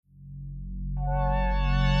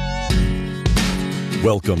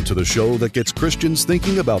Welcome to the show that gets Christians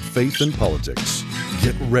thinking about faith and politics.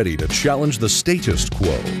 Get ready to challenge the status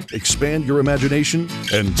quo, expand your imagination,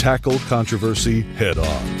 and tackle controversy head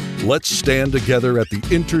on. Let's stand together at the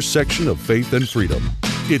intersection of faith and freedom.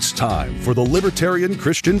 It's time for the Libertarian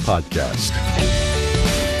Christian Podcast.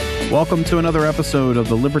 Welcome to another episode of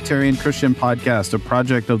the Libertarian Christian Podcast, a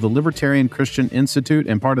project of the Libertarian Christian Institute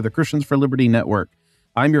and part of the Christians for Liberty Network.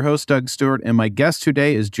 I'm your host, Doug Stewart, and my guest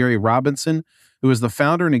today is Jerry Robinson, who is the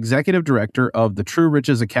founder and executive director of the True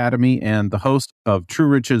Riches Academy and the host of True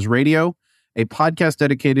Riches Radio, a podcast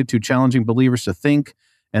dedicated to challenging believers to think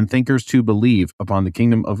and thinkers to believe upon the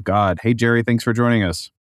kingdom of God. Hey, Jerry, thanks for joining us.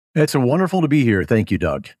 It's wonderful to be here. Thank you,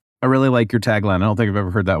 Doug. I really like your tagline. I don't think I've ever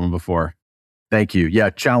heard that one before. Thank you. Yeah,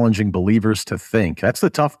 challenging believers to think. That's the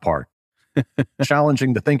tough part.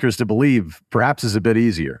 Challenging the thinkers to believe perhaps is a bit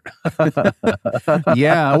easier.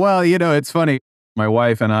 Yeah, well, it's funny. My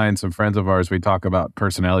wife and I and some friends of ours, we talk about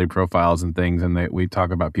personality profiles and things, and we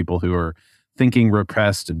talk about people who are thinking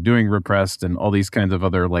repressed and doing repressed and all these kinds of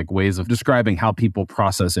other ways of describing how people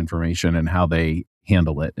process information and how they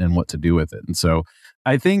handle it and what to do with it. And so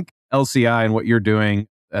I think LCI and what you're doing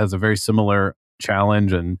has a very similar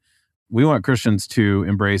challenge, and we want Christians to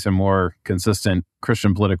embrace a more consistent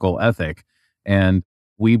Christian political ethic. And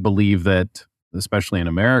we believe that, especially in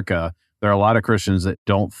America, there are a lot of Christians that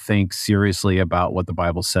don't think seriously about what the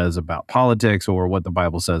Bible says about politics or what the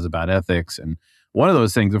Bible says about ethics. And one of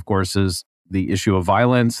those things, of course, is the issue of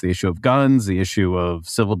violence, the issue of guns, the issue of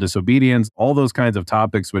civil disobedience, all those kinds of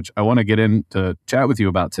topics, which I want to get in to chat with you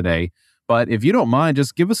about today. But if you don't mind,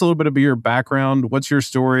 just give us a little bit of your background. What's your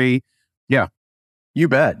story? Yeah. You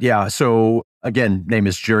bet. Yeah. So again, name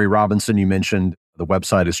is Jerry Robinson. You mentioned the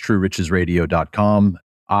website is truerichesradio.com.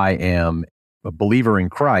 I am a believer in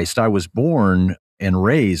Christ. I was born and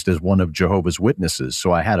raised as one of Jehovah's Witnesses.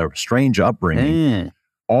 So I had a strange upbringing.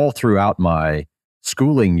 All throughout my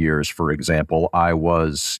schooling years, for example, I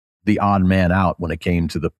was the odd man out when it came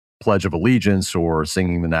to the Pledge of Allegiance or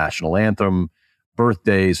singing the national anthem.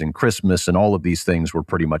 Birthdays and Christmas and all of these things were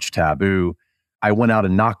pretty much taboo. I went out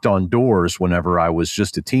and knocked on doors whenever I was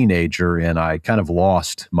just a teenager, and I kind of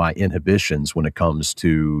lost my inhibitions when it comes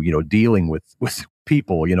to, dealing with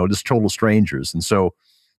people, just total strangers. And so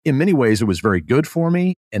in many ways, it was very good for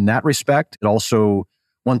me in that respect. It also,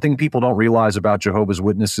 one thing people don't realize about Jehovah's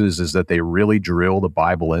Witnesses is that they really drill the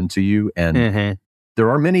Bible into you. And there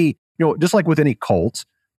are many, just like with any cult,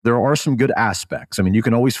 there are some good aspects. I mean, you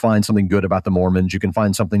can always find something good about the Mormons. You can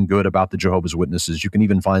find something good about the Jehovah's Witnesses. You can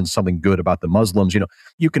even find something good about the Muslims.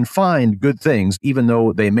 You can find good things, even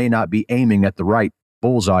though they may not be aiming at the right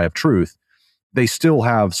bullseye of truth. They still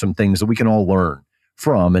have some things that we can all learn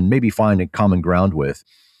from and maybe find a common ground with.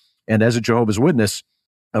 And as a Jehovah's Witness,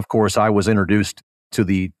 of course, I was introduced to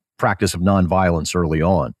the practice of nonviolence early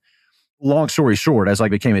on. Long story short, as I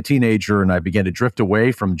became a teenager and I began to drift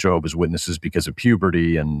away from Jehovah's Witnesses because of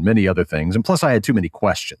puberty and many other things, and plus I had too many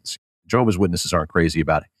questions. Jehovah's Witnesses aren't crazy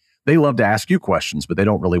about it. They love to ask you questions, but they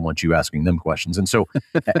don't really want you asking them questions. And so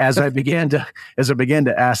as I began to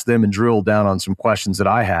ask them and drill down on some questions that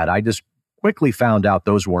I had, I just quickly found out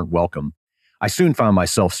those weren't welcome. I soon found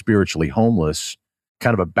myself spiritually homeless,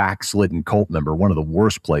 kind of a backslidden cult member, one of the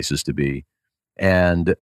worst places to be.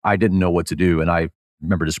 And I didn't know what to do. And I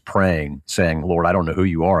remember just praying, saying, Lord, I don't know who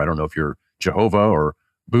you are. I don't know if you're Jehovah or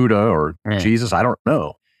Buddha or Jesus. I don't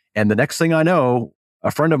know. And the next thing I know, a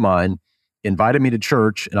friend of mine invited me to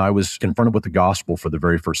church, and I was confronted with the gospel for the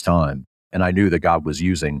very first time. And I knew that God was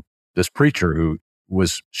using this preacher who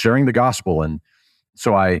was sharing the gospel. And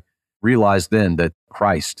so I realized then that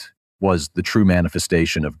Christ was the true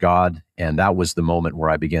manifestation of God. And that was the moment where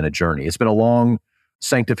I began a journey. It's been a long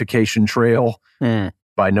sanctification trail.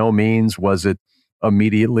 By no means was it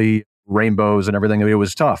immediately rainbows and everything. It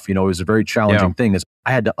was tough. It was a very challenging thing.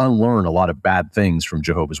 I had to unlearn a lot of bad things from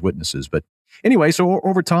Jehovah's Witnesses. But anyway, so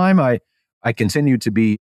over time, I continued to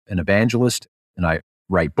be an evangelist, and I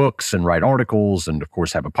write books and write articles and, of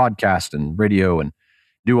course, have a podcast and radio and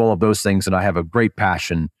do all of those things. And I have a great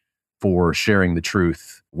passion for sharing the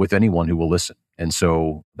truth with anyone who will listen. And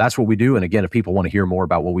so that's what we do. And again, if people want to hear more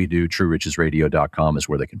about what we do, truerichesradio.com is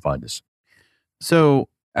where they can find us. So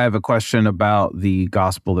I have a question about the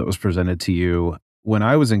gospel that was presented to you. When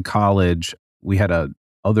I was in college, we had a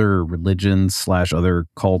other religions / other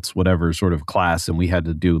cults, whatever sort of class, and we had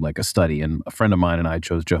to do a study. And a friend of mine and I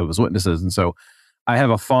chose Jehovah's Witnesses. And so I have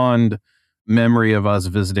a fond memory of us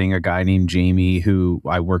visiting a guy named Jamie who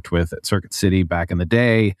I worked with at Circuit City back in the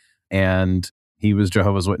day. And he was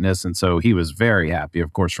Jehovah's Witness. And so he was very happy,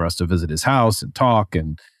 of course, for us to visit his house and talk.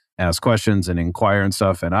 And ask questions and inquire and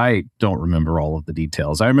stuff. And I don't remember all of the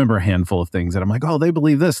details. I remember a handful of things that I'm like, oh, they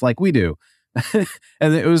believe this like we do.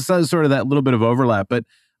 And it was sort of that little bit of overlap. But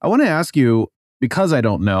I want to ask you, because I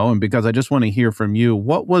don't know, and because I just want to hear from you,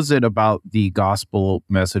 what was it about the gospel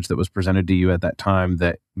message that was presented to you at that time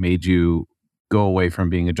that made you go away from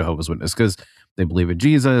being a Jehovah's Witness? Because they believe in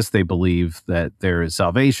Jesus, they believe that there is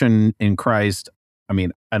salvation in Christ. I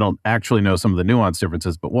mean, I don't actually know some of the nuanced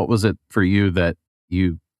differences, but what was it for you that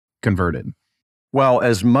you converted? Well,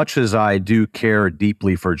 as much as I do care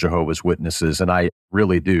deeply for Jehovah's Witnesses, and I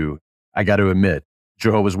really do, I got to admit,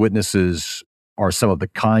 Jehovah's Witnesses are some of the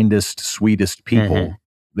kindest, sweetest people. Mm-hmm.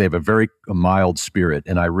 They have a very mild spirit,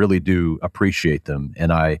 and I really do appreciate them.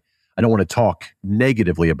 And I don't want to talk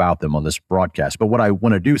negatively about them on this broadcast, but what I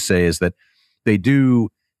want to do say is that they do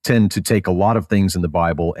tend to take a lot of things in the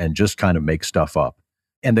Bible and just kind of make stuff up.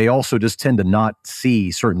 And they also just tend to not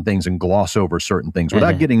see certain things and gloss over certain things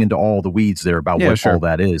without getting into all the weeds there about what all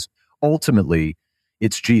that is. Ultimately,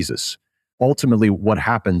 it's Jesus. Ultimately, what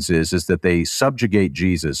happens is that they subjugate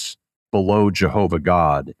Jesus below Jehovah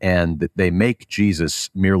God, and they make Jesus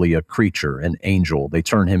merely a creature, an angel. They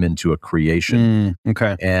turn him into a creation.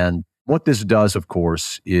 Okay. And what this does, of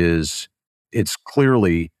course, is it's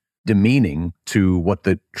clearly demeaning to what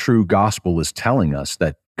the true gospel is telling us,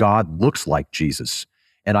 that God looks like Jesus.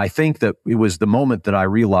 And I think that it was the moment that I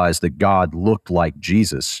realized that God looked like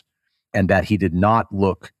Jesus and that he did not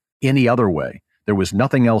look any other way. There was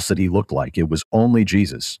nothing else that he looked like. It was only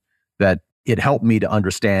Jesus, that it helped me to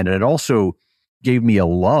understand. And it also gave me a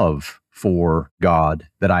love for God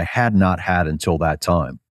that I had not had until that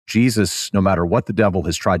time. Jesus, no matter what the devil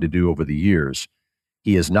has tried to do over the years,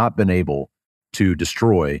 he has not been able to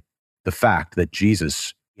destroy the fact that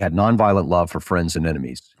Jesus had nonviolent love for friends and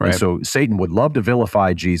enemies. Right. And so Satan would love to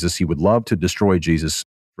vilify Jesus. He would love to destroy Jesus'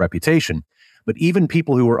 reputation. But even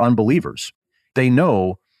people who are unbelievers, they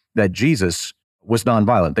know that Jesus was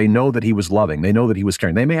nonviolent. They know that he was loving. They know that he was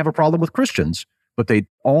caring. They may have a problem with Christians, but they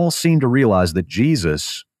all seem to realize that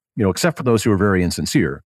Jesus, except for those who are very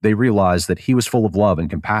insincere, they realize that he was full of love and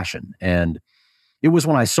compassion. And it was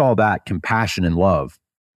when I saw that compassion and love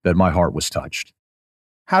that my heart was touched.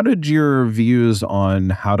 How did your views on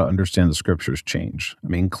how to understand the scriptures change? I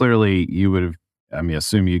mean, clearly you would have,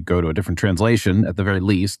 assume you'd go to a different translation at the very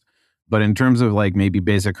least, but in terms of like maybe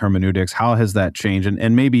basic hermeneutics, how has that changed?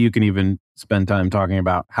 And maybe you can even spend time talking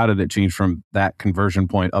about how did it change from that conversion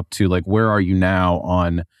point up to like, where are you now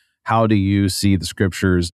on how do you see the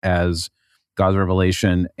scriptures as God's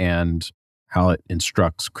revelation and how it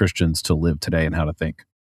instructs Christians to live today and how to think?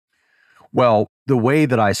 Well, the way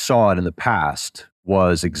that I saw it in the past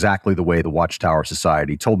was exactly the way the Watchtower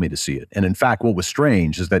Society told me to see it. And in fact, what was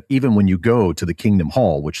strange is that even when you go to the Kingdom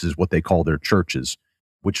Hall, which is what they call their churches,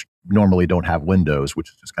 which normally don't have windows, which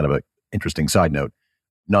is just kind of an interesting side note,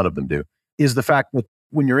 none of them do, is the fact that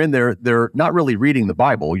when you're in there, they're not really reading the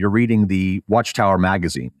Bible. You're reading the Watchtower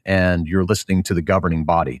magazine and you're listening to the governing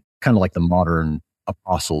body, kind of like the modern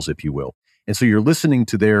apostles, if you will. And so you're listening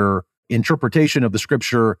to their interpretation of the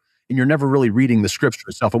scripture and you're never really reading the scripture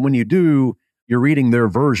itself. And when you do, you're reading their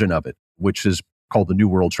version of it, which is called the New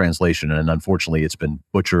World Translation. And unfortunately, it's been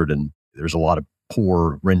butchered and there's a lot of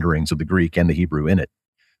poor renderings of the Greek and the Hebrew in it.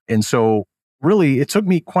 And so really, it took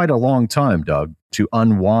me quite a long time, Doug, to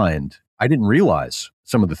unwind. I didn't realize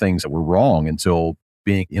some of the things that were wrong until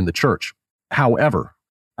being in the church. However,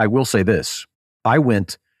 I will say this. I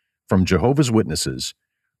went from Jehovah's Witnesses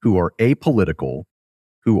who are apolitical,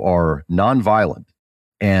 who are nonviolent,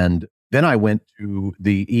 and then I went to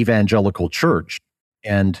the evangelical church,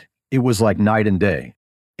 and it was like night and day,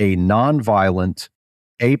 a nonviolent,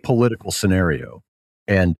 apolitical scenario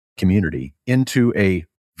and community into a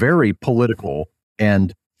very political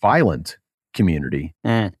and violent community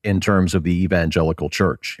in terms of the evangelical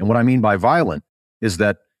church. And what I mean by violent is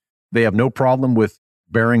that they have no problem with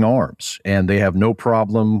bearing arms, and they have no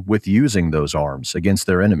problem with using those arms against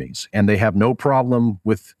their enemies, and they have no problem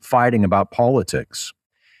with fighting about politics.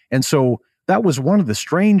 And so that was one of the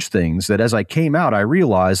strange things that as I came out, I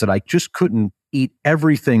realized that I just couldn't eat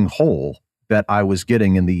everything whole that I was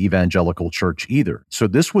getting in the evangelical church either. So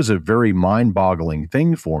this was a very mind-boggling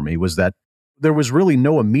thing for me, was that there was really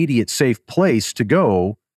no immediate safe place to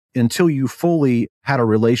go until you fully had a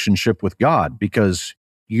relationship with God, because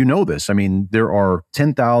you know this. I mean, there are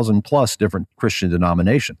 10,000 plus different Christian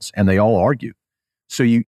denominations, and they all argue. So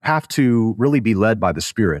you have to really be led by the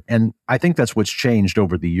Spirit. And I think that's what's changed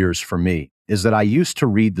over the years for me, is that I used to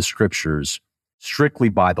read the scriptures strictly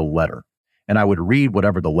by the letter. And I would read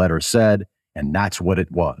whatever the letter said, and that's what it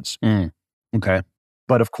was. Okay.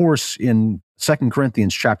 But of course, in 2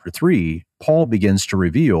 Corinthians chapter 3, Paul begins to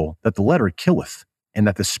reveal that the letter killeth and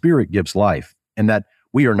that the Spirit gives life, and that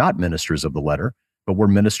we are not ministers of the letter, but we're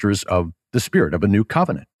ministers of the Spirit, of a new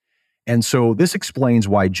covenant. And so this explains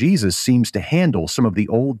why Jesus seems to handle some of the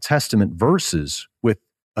Old Testament verses with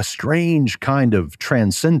a strange kind of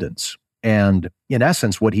transcendence. And in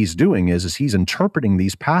essence, what he's doing is he's interpreting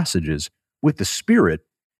these passages with the Spirit,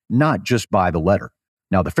 not just by the letter.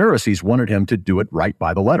 Now, the Pharisees wanted him to do it right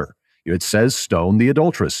by the letter. It says, stone the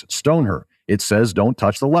adulteress, stone her. It says, don't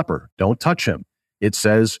touch the leper, don't touch him. It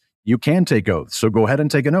says, you can take oaths, so go ahead and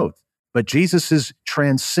take an oath. But Jesus is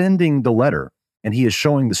transcending the letter, and he is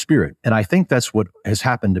showing the Spirit. And I think that's what has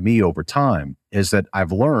happened to me over time, is that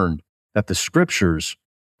I've learned that the Scriptures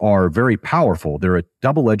are very powerful. They're a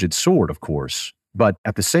double-edged sword, of course. But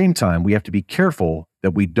at the same time, we have to be careful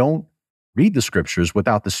that we don't read the Scriptures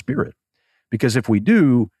without the Spirit. Because if we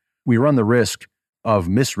do, we run the risk of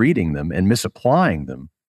misreading them and misapplying them.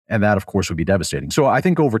 And that, of course, would be devastating. So I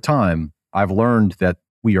think over time, I've learned that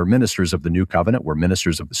we are ministers of the new covenant. We're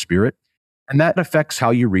ministers of the Spirit. And that affects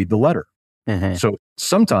how you read the letter. Mm-hmm. So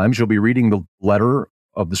sometimes you'll be reading the letter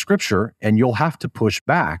of the Scripture and you'll have to push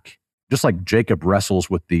back. Just like Jacob wrestles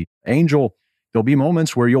with the angel, there'll be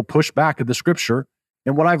moments where you'll push back at the Scripture.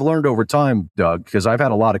 And what I've learned over time, Doug, because I've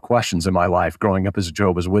had a lot of questions in my life growing up as a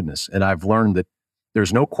Jehovah's Witness, and I've learned that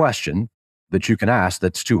there's no question that you can ask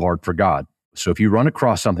that's too hard for God. So if you run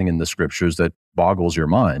across something in the Scriptures that boggles your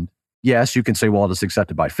mind, yes, you can say, well, it's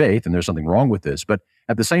accepted by faith and there's something wrong with this. But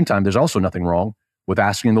at the same time, there's also nothing wrong with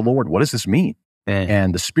asking the Lord, what does this mean?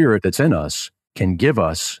 And the Spirit that's in us can give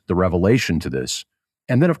us the revelation to this.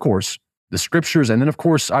 And then, of course, the Scriptures. And then, of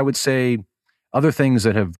course, I would say other things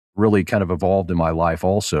that have really kind of evolved in my life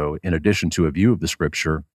also, in addition to a view of the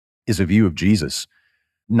Scripture, is a view of Jesus,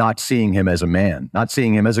 not seeing him as a man, not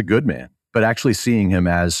seeing him as a good man, but actually seeing him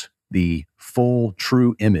as the full,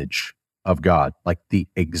 true image of God, like the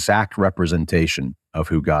exact representation of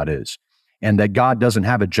who God is. And that God doesn't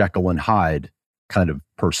have a Jekyll and Hyde kind of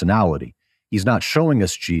personality. He's not showing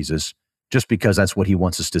us Jesus just because that's what he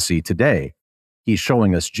wants us to see today. He's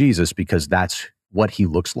showing us Jesus because that's what he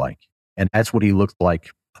looks like. And that's what he looked like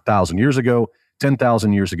 1,000 years ago,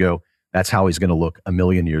 10,000 years ago. That's how he's going to look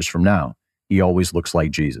 1,000,000 years from now. He always looks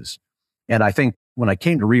like Jesus. And I think when I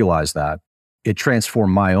came to realize that, it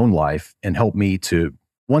transformed my own life and helped me to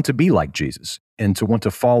want to be like Jesus and to want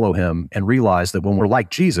to follow him and realize that when we're like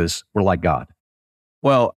Jesus, we're like God.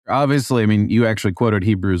 Well, obviously, I mean, you actually quoted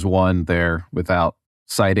Hebrews 1 there without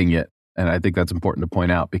citing it. And I think that's important to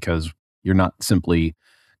point out because you're not simply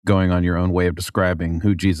going on your own way of describing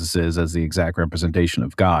who Jesus is as the exact representation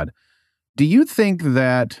of God. Do you think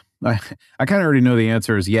that, I kind of already know the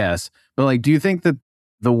answer is yes, but like, do you think that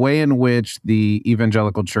the way in which the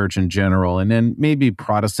evangelical church in general, and then maybe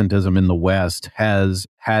Protestantism in the West, has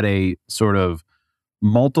had a sort of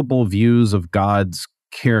multiple views of God's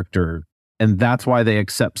character, and that's why they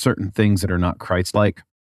accept certain things that are not Christ-like?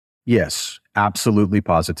 Yes, absolutely,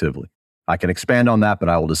 positively. I can expand on that, but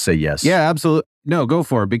I will just say yes. Yeah, absolutely. No, go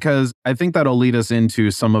for it, because I think that'll lead us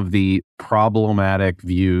into some of the problematic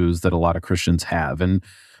views that a lot of Christians have. And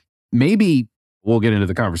maybe we'll get into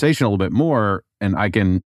the conversation a little bit more, and I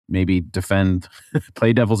can maybe defend,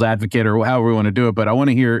 play devil's advocate or however we want to do it, but I want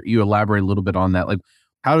to hear you elaborate a little bit on that. Like,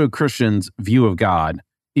 how do Christians' view of God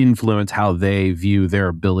influence how they view their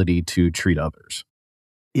ability to treat others?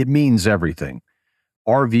 It means everything.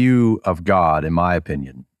 Our view of God, in my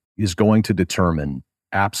opinion, is going to determine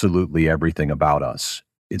absolutely everything about us.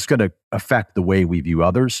 It's going to affect the way we view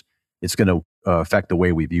others. It's going to affect the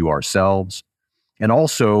way we view ourselves. And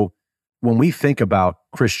also, when we think about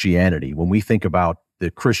Christianity, when we think about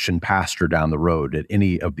the Christian pastor down the road at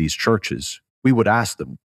any of these churches, we would ask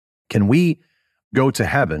them, can we go to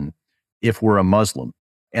heaven if we're a Muslim?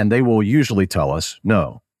 And they will usually tell us,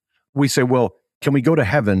 no. We say, well, can we go to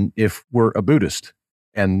heaven if we're a Buddhist?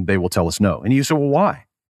 And they will tell us no. And you say, well, why?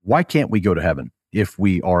 Why can't we go to heaven if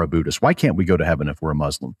we are a Buddhist? Why can't we go to heaven if we're a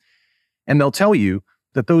Muslim? And they'll tell you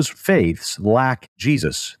that those faiths lack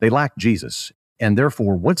Jesus. They lack Jesus. And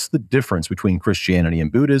therefore, what's the difference between Christianity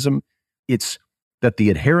and Buddhism? It's that the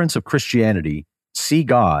adherents of Christianity see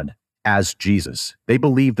God as Jesus. They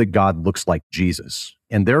believe that God looks like Jesus.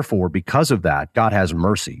 And therefore, because of that, God has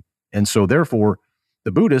mercy. And so therefore,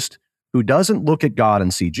 the Buddhist who doesn't look at God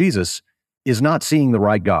and see Jesus is not seeing the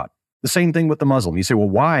right God. The same thing with the Muslim. You say, well,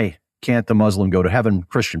 why can't the Muslim go to heaven?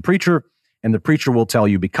 Christian preacher. And the preacher will tell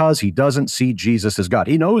you because he doesn't see Jesus as God.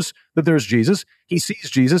 He knows that there's Jesus. He sees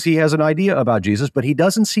Jesus. He has an idea about Jesus, but he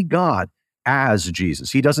doesn't see God as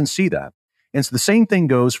Jesus. He doesn't see that. And so the same thing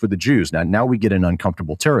goes for the Jews. Now we get in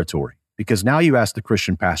uncomfortable territory because now you ask the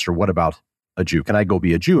Christian pastor, what about a Jew? Can I go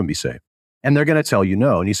be a Jew and be saved? And they're going to tell you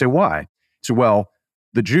no. And you say, why? So, well,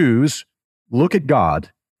 the Jews look at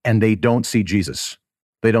God and they don't see Jesus.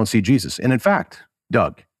 They don't see Jesus. And in fact,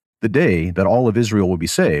 Doug, the day that all of Israel will be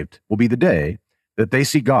saved will be the day that they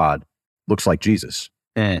see God looks like Jesus.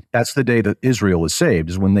 That's the day that Israel is saved,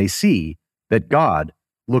 is when they see that God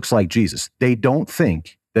looks like Jesus. They don't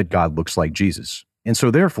think that God looks like Jesus. And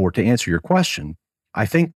so therefore, to answer your question, I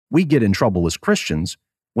think we get in trouble as Christians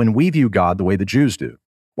when we view God the way the Jews do,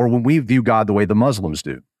 or when we view God the way the Muslims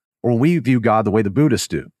do, or when we view God the way the Buddhists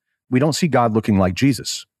do. We don't see God looking like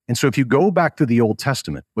Jesus. And so if you go back to the Old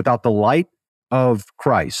Testament without the light of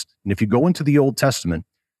Christ, and if you go into the Old Testament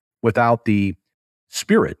without the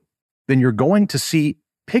Spirit, then you're going to see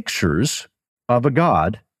pictures of a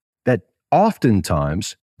God that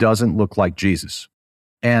oftentimes doesn't look like Jesus.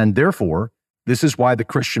 And therefore, this is why the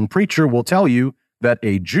Christian preacher will tell you that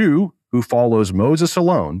a Jew who follows Moses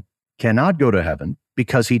alone cannot go to heaven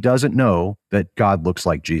because he doesn't know that God looks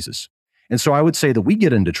like Jesus. And so I would say that we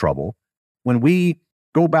get into trouble when we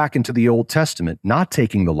go back into the Old Testament, not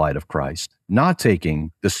taking the light of Christ, not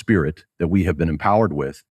taking the Spirit that we have been empowered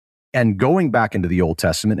with, and going back into the Old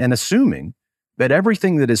Testament and assuming that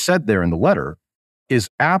everything that is said there in the letter is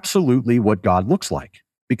absolutely what God looks like.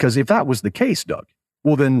 Because if that was the case, Doug,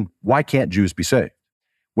 well, then why can't Jews be saved?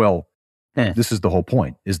 Well, this is the whole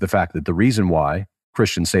point, is the fact that the reason why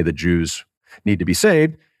Christians say that Jews need to be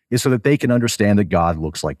saved is so that they can understand that God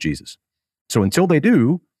looks like Jesus. So until they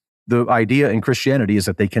do, the idea in Christianity is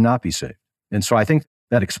that they cannot be saved. And so I think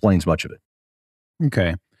that explains much of it.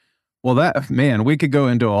 Okay. Well, we could go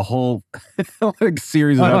into a whole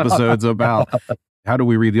series of episodes about how do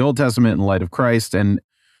we read the Old Testament in light of Christ. And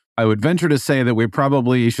I would venture to say that we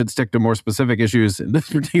probably should stick to more specific issues in this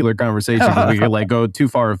particular conversation because we could go too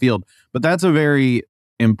far afield. But that's a very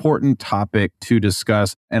important topic to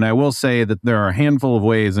discuss. And I will say that there are a handful of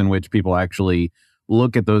ways in which people actually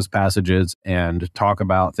look at those passages and talk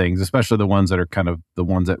about things, especially the ones that are kind of the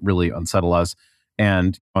ones that really unsettle us.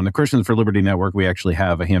 And on the Christians for Liberty Network, we actually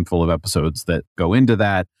have a handful of episodes that go into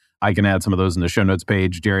that. I can add some of those in the show notes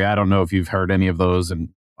page. Jerry, I don't know if you've heard any of those, and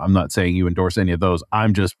I'm not saying you endorse any of those.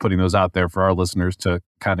 I'm just putting those out there for our listeners to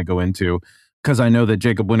kind of go into, because I know that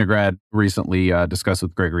Jacob Winograd recently discussed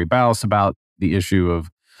with Gregory Baus about the issue of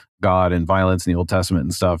God and violence in the Old Testament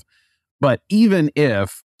and stuff. But even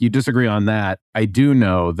if you disagree on that, I do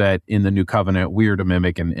know that in the New Covenant, we are to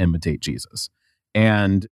mimic and imitate Jesus.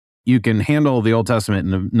 And you can handle the Old Testament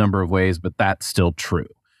in a number of ways, but that's still true,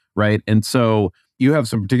 right? And so you have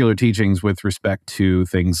some particular teachings with respect to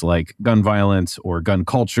things like gun violence or gun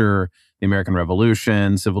culture, the American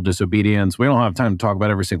Revolution, civil disobedience. We don't have time to talk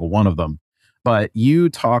about every single one of them, but you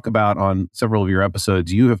talk about on several of your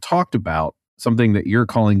episodes, you have talked about something that you're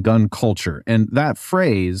calling gun culture. And that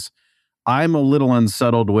phrase, I'm a little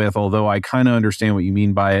unsettled with, although I kind of understand what you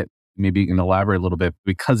mean by it. Maybe you can elaborate a little bit,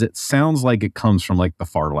 because it sounds like it comes from the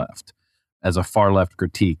far left as a far left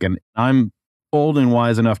critique. And I'm old and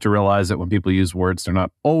wise enough to realize that when people use words, they're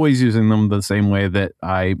not always using them the same way that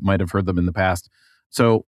I might have heard them in the past.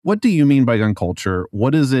 So what do you mean by gun culture?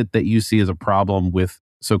 What is it that you see as a problem with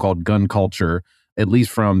so-called gun culture, at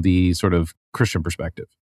least from the sort of Christian perspective?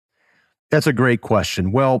 That's a great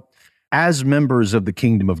question. Well, as members of the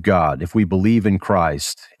kingdom of God, if we believe in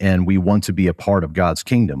Christ and we want to be a part of God's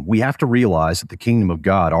kingdom, we have to realize that the kingdom of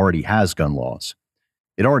God already has gun laws.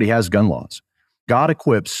 It already has gun laws. God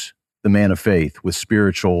equips the man of faith with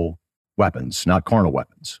spiritual weapons, not carnal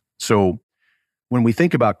weapons. So when we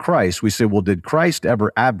think about Christ, we say, well, did Christ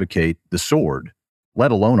ever advocate the sword,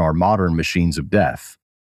 let alone our modern machines of death,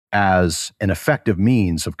 as an effective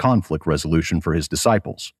means of conflict resolution for his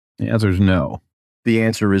disciples? The answer is no. The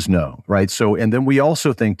answer is no, right? So, and then we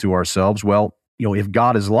also think to ourselves, well, if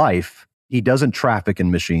God is life, he doesn't traffic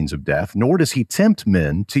in machines of death, nor does he tempt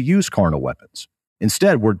men to use carnal weapons.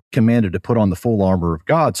 Instead, we're commanded to put on the full armor of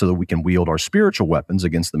God so that we can wield our spiritual weapons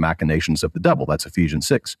against the machinations of the devil. That's Ephesians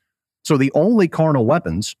 6. So the only carnal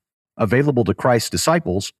weapons available to Christ's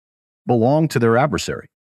disciples belong to their adversary.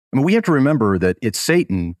 I mean, we have to remember that it's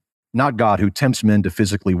Satan, not God, who tempts men to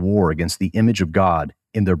physically war against the image of God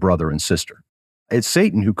in their brother and sister. It's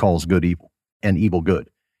Satan who calls good evil and evil good.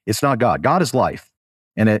 It's not God. God is life.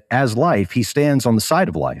 And as life, he stands on the side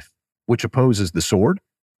of life, which opposes the sword,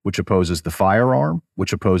 which opposes the firearm,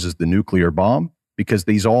 which opposes the nuclear bomb, because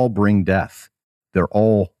these all bring death. They're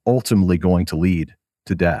all ultimately going to lead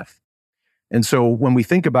to death. And so when we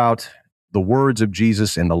think about the words of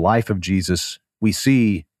Jesus and the life of Jesus, we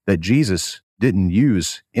see that Jesus didn't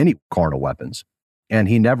use any carnal weapons, and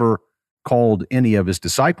he never called any of his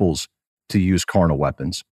disciples to use carnal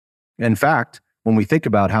weapons. In fact, When we think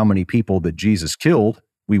about how many people that Jesus killed,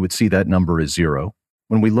 we would see that number is 0.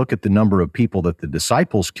 When we look at the number of people that the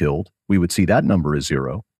disciples killed, we would see that number is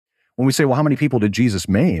 0. When we say, well, how many people did Jesus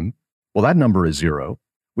maim? Well, that number is 0.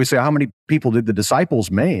 We say, how many people did the disciples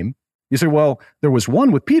maim? You say, well, there was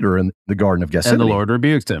one with Peter in the Garden of Gethsemane. And the Lord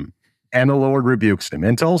rebuked him. And the Lord rebukes him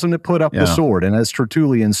and tells him to put up the sword. And as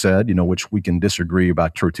Tertullian said, which we can disagree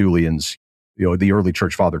about Tertullian's, the early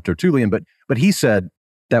church father Tertullian, but he said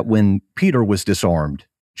that when Peter was disarmed,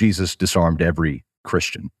 Jesus disarmed every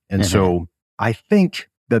Christian. And so I think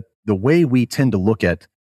that the way we tend to look at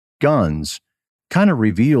guns kind of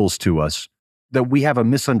reveals to us that we have a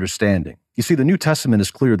misunderstanding. You see, the New Testament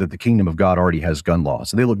is clear that the kingdom of God already has gun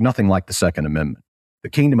laws. They look nothing like the Second Amendment. The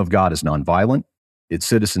kingdom of God is nonviolent. Its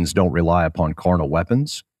citizens don't rely upon carnal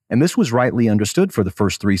weapons. And this was rightly understood for the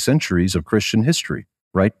first 3 centuries of Christian history,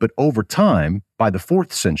 right? But over time, by the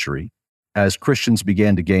 4th century, as Christians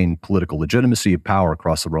began to gain political legitimacy of power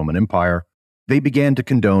across the Roman Empire, they began to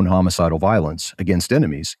condone homicidal violence against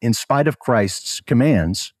enemies in spite of Christ's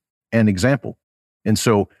commands and example. And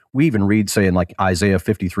so we even read, say, in like Isaiah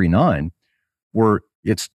 53:9, where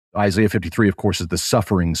it's Isaiah 53, of course, is the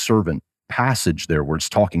suffering servant passage there where it's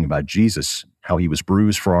talking about Jesus, how he was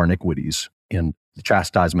bruised for our iniquities and the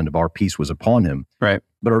chastisement of our peace was upon him. Right.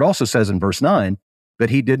 But it also says in verse 9 that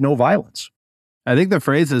he did no violence. I think the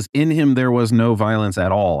phrase is, in him there was no violence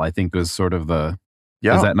at all, I think was sort of the,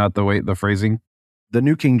 is that not the phrasing? The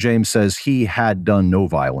New King James says he had done no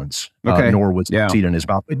violence, nor was seed in his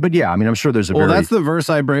mouth. But yeah, I mean, I'm sure there's that's the verse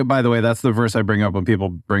I bring, by the way, that's the verse I bring up when people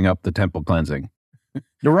bring up the temple cleansing.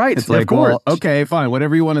 You're right. It's like, well, okay, fine.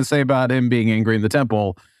 Whatever you want to say about him being angry in the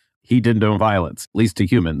temple, he did no violence, at least to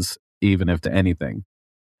humans, even if to anything.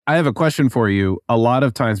 I have a question for you. A lot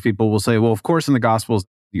of times people will say, well, of course, in the Gospels,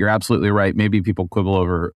 you're absolutely right. Maybe people quibble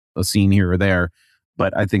over a scene here or there,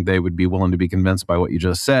 but I think they would be willing to be convinced by what you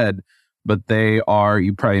just said. But they are,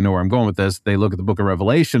 you probably know where I'm going with this, they look at the book of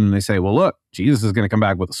Revelation and they say, well, look, Jesus is going to come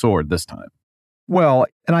back with a sword this time. Well,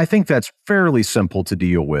 and I think that's fairly simple to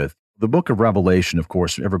deal with. The book of Revelation, of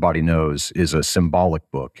course, everybody knows, is a symbolic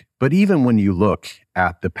book. But even when you look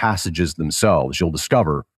at the passages themselves, you'll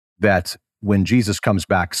discover that when Jesus comes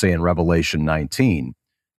back, say in Revelation 19,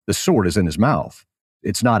 the sword is in his mouth.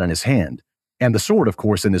 It's not in his hand. And the sword, of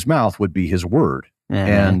course, in his mouth would be his word.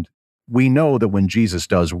 And we know that when Jesus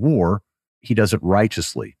does war, he does it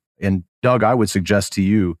righteously. And Doug, I would suggest to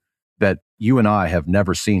you that you and I have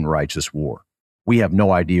never seen righteous war. We have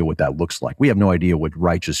no idea what that looks like. We have no idea what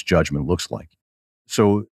righteous judgment looks like.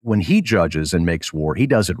 So when he judges and makes war, he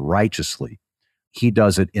does it righteously. He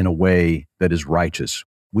does it in a way that is righteous.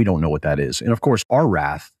 We don't know what that is. And of course, our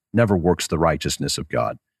wrath never works the righteousness of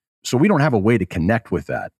God. So we don't have a way to connect with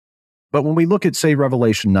that. But when we look at, say,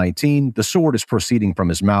 Revelation 19, the sword is proceeding from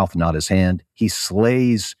his mouth, not his hand. He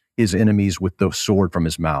slays his enemies with the sword from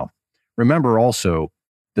his mouth. Remember also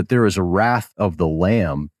that there is a wrath of the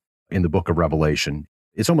Lamb in the book of Revelation.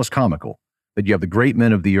 It's almost comical that you have the great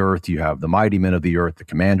men of the earth, you have the mighty men of the earth, the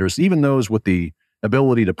commanders, even those with the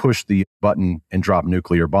ability to push the button and drop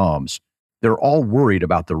nuclear bombs. They're all worried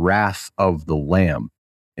about the wrath of the Lamb.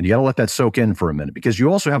 And you got to let that soak in for a minute, because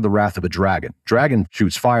you also have the wrath of a dragon. Dragon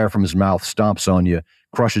shoots fire from his mouth, stomps on you,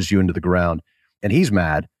 crushes you into the ground, and he's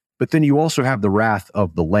mad. But then you also have the wrath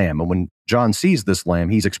of the Lamb. And when John sees this Lamb,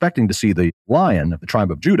 he's expecting to see the Lion of the tribe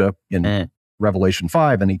of Judah in Revelation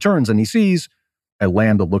 5, and he turns and he sees a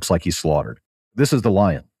lamb that looks like he's slaughtered. This is the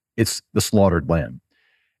Lion. It's the slaughtered lamb.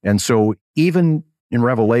 And so even in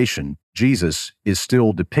Revelation, Jesus is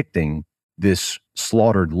still depicting this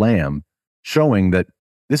slaughtered lamb, showing that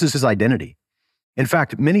this is his identity. In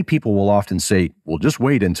fact, many people will often say, well, just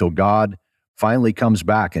wait until God finally comes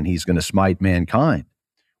back and he's going to smite mankind.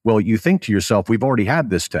 Well, you think to yourself, we've already had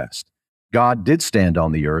this test. God did stand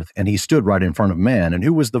on the earth and he stood right in front of man. And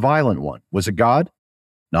who was the violent one? Was it God?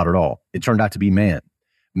 Not at all. It turned out to be man.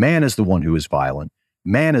 Man is the one who is violent.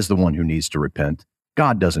 Man is the one who needs to repent.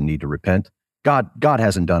 God doesn't need to repent. God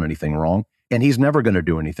hasn't done anything wrong, and he's never going to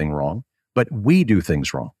do anything wrong, but we do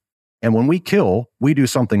things wrong. And when we kill, we do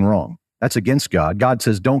something wrong. That's against God. God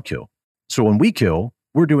says, don't kill. So when we kill,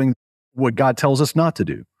 we're doing what God tells us not to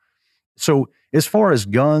do. So as far as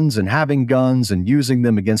guns and having guns and using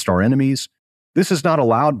them against our enemies, this is not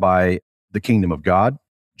allowed by the kingdom of God.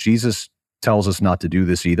 Jesus tells us not to do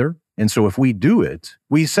this either. And so if we do it,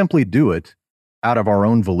 we simply do it out of our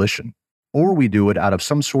own volition, or we do it out of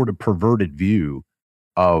some sort of perverted view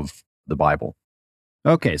of the Bible.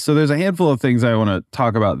 Okay, so there's a handful of things I want to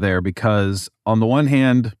talk about there, because on the one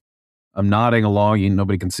hand, I'm nodding along.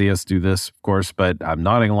 Nobody can see us do this, of course, but I'm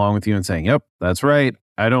nodding along with you and saying, yep, that's right.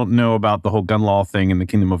 I don't know about the whole gun law thing in the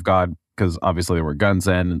kingdom of God because obviously there were guns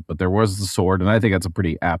then, but there was the sword. And I think that's a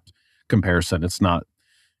pretty apt comparison. It's not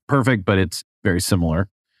perfect, but it's very similar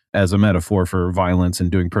as a metaphor for violence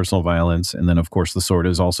and doing personal violence. And then, of course, the sword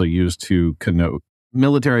is also used to connote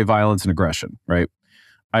military violence and aggression, right?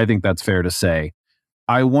 I think that's fair to say.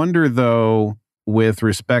 I wonder, though, with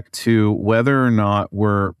respect to whether or not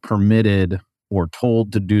we're permitted or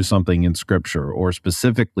told to do something in Scripture or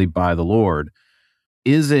specifically by the Lord,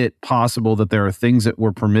 is it possible that there are things that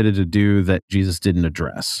we're permitted to do that Jesus didn't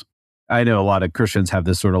address? I know a lot of Christians have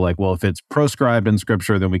this sort of like, well, if it's proscribed in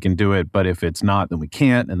Scripture, then we can do it, but if it's not, then we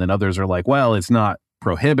can't. And then others are like, well, it's not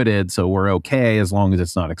prohibited, so we're okay as long as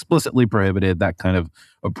it's not explicitly prohibited, that kind of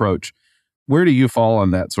approach. Where do you fall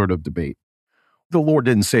on that sort of debate? The Lord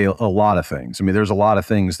didn't say a lot of things. I mean, there's a lot of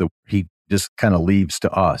things that he just kind of leaves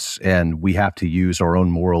to us, and we have to use our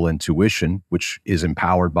own moral intuition, which is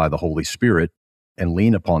empowered by the Holy Spirit, and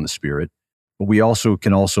lean upon the Spirit. But we also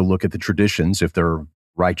can look at the traditions. If there are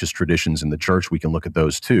righteous traditions in the church, we can look at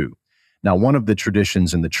those too. Now, one of the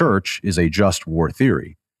traditions in the church is a just war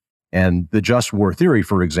theory. And the just war theory,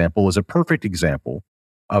 for example, is a perfect example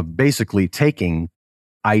of basically taking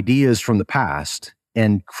ideas from the past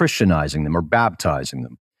and Christianizing them or baptizing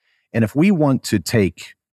them. And if we want to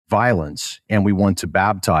take violence and we want to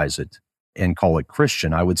baptize it and call it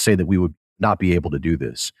Christian, I would say that we would not be able to do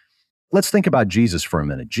this. Let's think about Jesus for a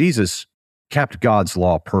minute. Jesus kept God's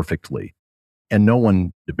law perfectly, and no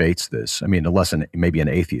one debates this. I mean, unless maybe an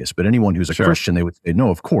atheist, but anyone who's a Christian, they would say, no,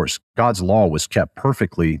 of course, God's law was kept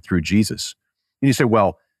perfectly through Jesus. And you say,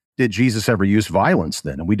 well, did Jesus ever use violence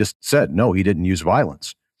then? And we just said, no, he didn't use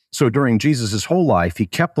violence. So during Jesus' whole life, he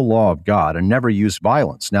kept the law of God and never used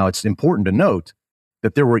violence. Now, it's important to note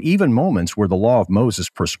that there were even moments where the law of Moses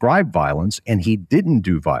prescribed violence and he didn't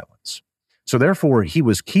do violence. So therefore, he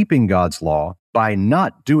was keeping God's law by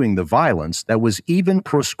not doing the violence that was even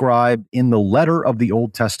prescribed in the letter of the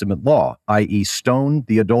Old Testament law, i.e. stone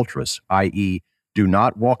the adulteress, i.e. do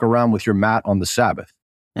not walk around with your mat on the Sabbath.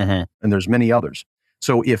 And there's many others.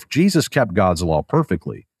 So if Jesus kept God's law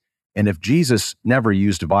perfectly, and if Jesus never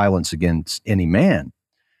used violence against any man,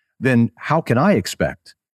 then how can I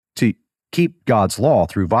expect to keep God's law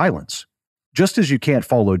through violence? Just as you can't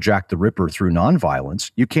follow Jack the Ripper through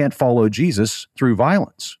nonviolence, you can't follow Jesus through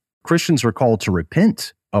violence. Christians are called to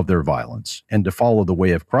repent of their violence and to follow the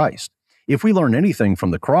way of Christ. If we learn anything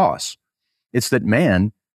from the cross, it's that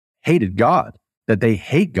man hated God, that they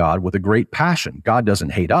hate God with a great passion. God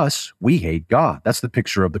doesn't hate us, we hate God. That's the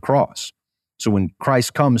picture of the cross. So when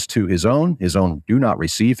Christ comes to his own do not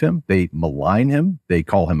receive him. They malign him. They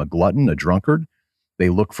call him a glutton, a drunkard. They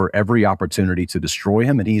look for every opportunity to destroy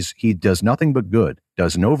him, and he does nothing but good,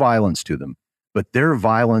 does no violence to them. But their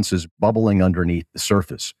violence is bubbling underneath the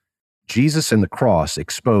surface. Jesus and the cross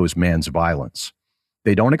expose man's violence.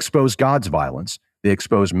 They don't expose God's violence. They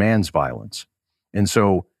expose man's violence. And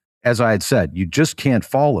so, as I had said, you just can't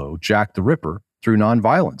follow Jack the Ripper through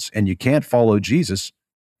nonviolence, and you can't follow Jesus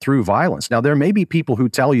through violence. Now, there may be people who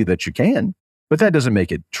tell you that you can, but that doesn't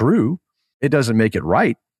make it true. It doesn't make it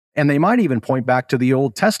right. And they might even point back to the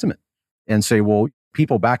Old Testament and say, well,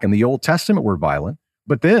 people back in the Old Testament were violent.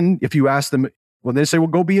 But then if you ask them, well, they say, well,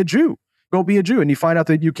 go be a Jew. Go be a Jew. And you find out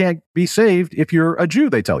that you can't be saved if you're a Jew,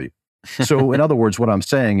 they tell you. So in other words, what I'm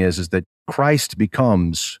saying is that Christ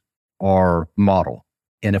becomes our model.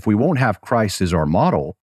 And if we won't have Christ as our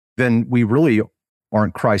model, then we really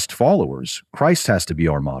aren't Christ followers. Christ has to be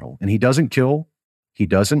our model. And he doesn't kill, he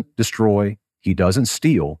doesn't destroy, he doesn't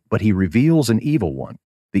steal, but he reveals an evil one.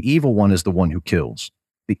 The evil one is the one who kills.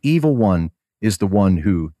 The evil one is the one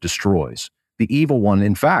who destroys. The evil one,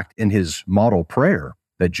 in fact, in his model prayer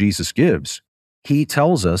that Jesus gives, he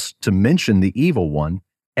tells us to mention the evil one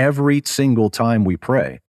every single time we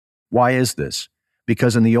pray. Why is this?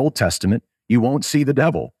 Because in the Old Testament, you won't see the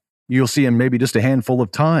devil. You'll see him maybe just a handful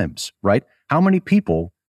of times, right? How many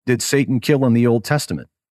people did Satan kill in the Old Testament?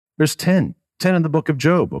 There's 10. 10 in the book of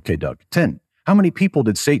Job. Okay, Doug, 10. How many people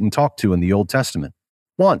did Satan talk to in the Old Testament?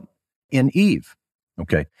 1, in Eve.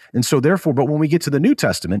 Okay. And so therefore, but when we get to the New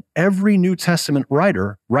Testament, every New Testament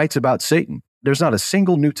writer writes about Satan. There's not a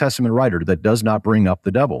single New Testament writer that does not bring up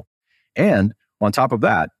the devil. And on top of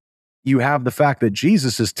that, you have the fact that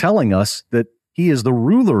Jesus is telling us that he is the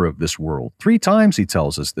ruler of this world. 3 times he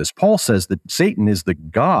tells us this. Paul says that Satan is the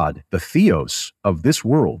God, the theos of this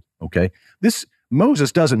world. Okay.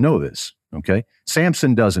 Moses doesn't know this. Okay.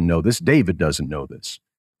 Samson doesn't know this. David doesn't know this.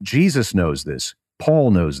 Jesus knows this.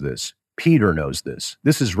 Paul knows this. Peter knows this.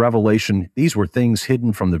 This is revelation. These were things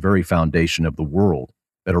hidden from the very foundation of the world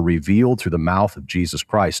that are revealed through the mouth of Jesus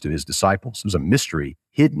Christ to his disciples. It was a mystery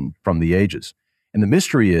hidden from the ages. And the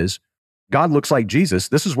mystery is God looks like Jesus.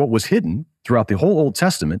 This is what was hidden throughout the whole Old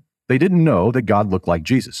Testament. They didn't know that God looked like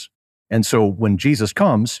Jesus. And so when Jesus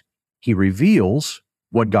comes, he reveals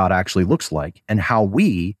what God actually looks like and how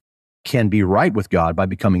we can be right with God by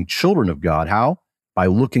becoming children of God. How? By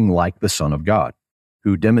looking like the Son of God,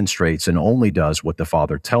 who demonstrates and only does what the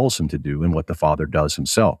Father tells him to do and what the Father does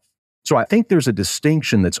himself. So I think there's a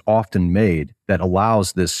distinction that's often made that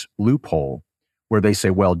allows this loophole where they say,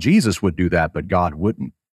 well, Jesus would do that, but God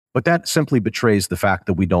wouldn't. But that simply betrays the fact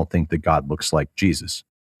that we don't think that God looks like Jesus.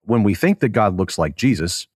 When we think that God looks like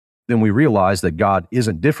Jesus, then we realize that God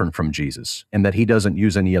isn't different from Jesus and that he doesn't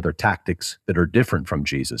use any other tactics that are different from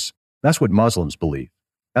Jesus. That's what Muslims believe.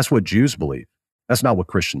 That's what Jews believe. That's not what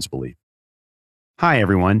Christians believe. Hi,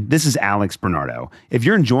 everyone. This is Alex Bernardo. If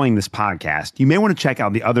you're enjoying this podcast, you may want to check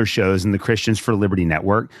out the other shows in the Christians for Liberty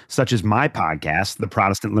Network, such as my podcast, the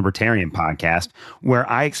Protestant Libertarian Podcast, where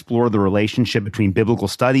I explore the relationship between biblical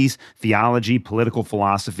studies, theology, political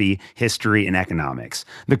philosophy, history, and economics.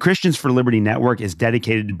 The Christians for Liberty Network is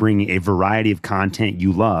dedicated to bringing a variety of content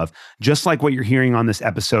you love, just like what you're hearing on this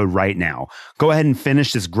episode right now. Go ahead and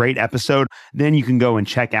finish this great episode, then you can go and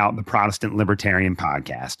check out the Protestant Libertarian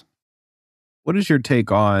Podcast. What is your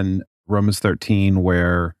take on Romans 13,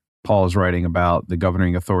 where Paul is writing about the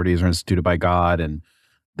governing authorities are instituted by God and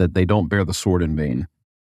that they don't bear the sword in vain?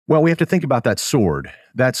 Well, we have to think about that sword.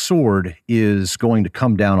 That sword is going to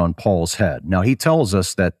come down on Paul's head. Now, he tells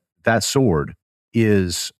us that that sword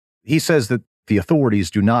is, he says that the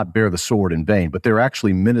authorities do not bear the sword in vain, but they're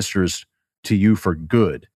actually ministers to you for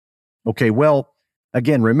good. Okay, well,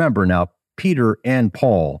 again, remember now, Peter and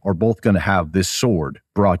Paul are both going to have this sword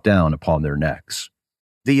brought down upon their necks.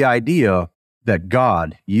 The idea that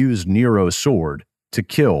God used Nero's sword to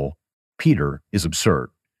kill Peter is absurd.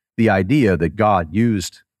 The idea that God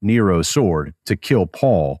used Nero's sword to kill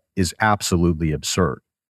Paul is absolutely absurd.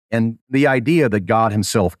 And the idea that God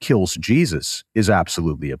himself kills Jesus is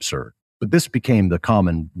absolutely absurd. But this became the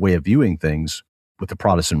common way of viewing things with the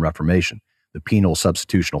Protestant Reformation, the penal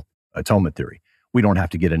substitutional atonement theory. We don't have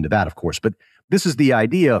to get into that, of course, but this is the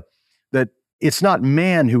idea that it's not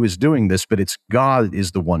man who is doing this, but it's God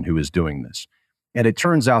is the one who is doing this. And it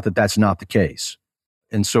turns out that that's not the case.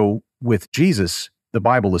 And so with Jesus, the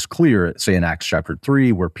Bible is clear, say in Acts chapter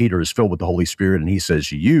 3, where Peter is filled with the Holy Spirit and he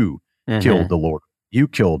says, you killed the Lord. You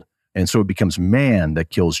killed. And so it becomes man that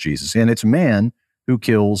kills Jesus. And it's man who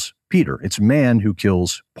kills Peter. It's man who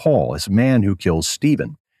kills Paul. It's man who kills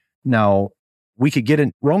Stephen. Now, we could get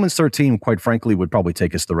in Romans 13, quite frankly, would probably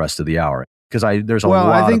take us the rest of the hour because there's a lot.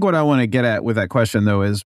 Well, I think what I want to get at with that question, though,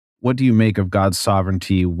 is what do you make of God's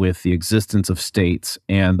sovereignty with the existence of states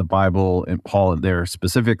and the Bible and Paul there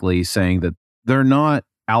specifically saying that they're not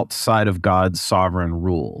outside of God's sovereign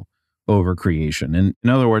rule over creation? And in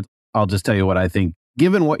other words, I'll just tell you what I think.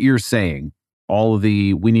 Given what you're saying, all of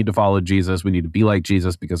we need to follow Jesus, we need to be like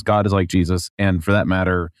Jesus because God is like Jesus. And for that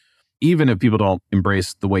matter, even if people don't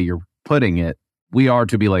embrace the way you're putting it, we are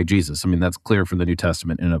to be like Jesus. I mean, that's clear from the New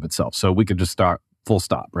Testament in and of itself. So we could just start full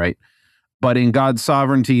stop, right? But in God's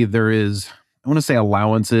sovereignty, there is, I want to say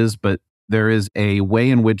allowances, but there is a way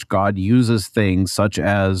in which God uses things such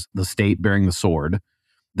as the state bearing the sword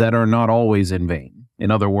that are not always in vain.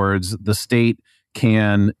 In other words, the state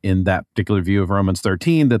can, in that particular view of Romans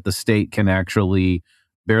 13, that the state can actually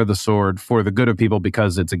bear the sword for the good of people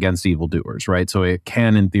because it's against evildoers, right? So it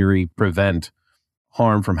can, in theory, prevent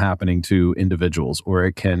harm from happening to individuals, or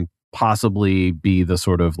it can possibly be the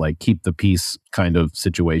sort of like keep the peace kind of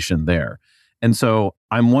situation there. And so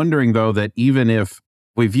I'm wondering, though, that even if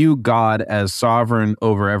we view God as sovereign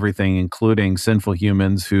over everything, including sinful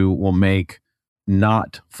humans who will make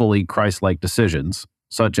not fully Christ-like decisions,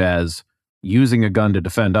 such as using a gun to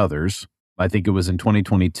defend others. I think it was in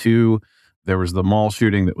 2022, there was the mall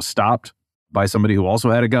shooting that was stopped by somebody who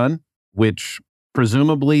also had a gun, which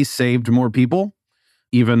presumably saved more people,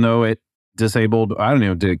 even though it disabled,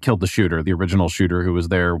 it killed the shooter, the original shooter who was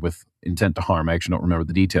there with intent to harm. I actually don't remember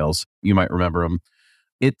the details. You might remember them.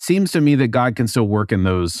 It seems to me that God can still work in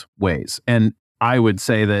those ways. And I would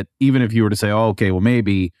say that even if you were to say, oh, okay, well,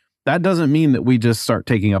 maybe, that doesn't mean that we just start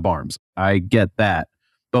taking up arms. I get that.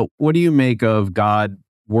 But what do you make of God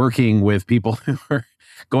working with people who are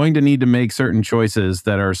going to need to make certain choices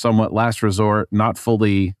that are somewhat last resort, not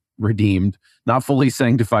fully redeemed, not fully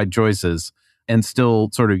sanctified choices, and still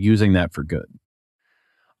sort of using that for good?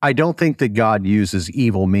 I don't think that God uses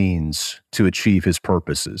evil means to achieve his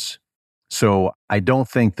purposes. So I don't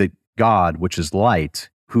think that God, which is light,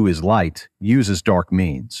 who is light, uses dark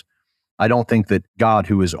means. I don't think that God,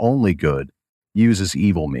 who is only good, uses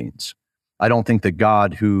evil means. I don't think that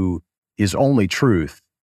God, who is only truth,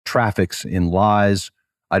 traffics in lies.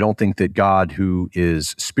 I don't think that God, who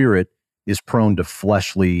is spirit, is prone to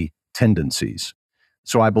fleshly tendencies.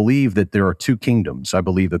 So I believe that there are two kingdoms. I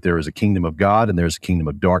believe that there is a kingdom of God and there's a kingdom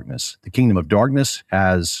of darkness. The kingdom of darkness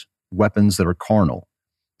has weapons that are carnal.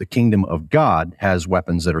 The kingdom of God has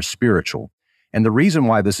weapons that are spiritual. And the reason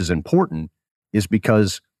why this is important is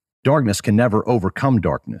because darkness can never overcome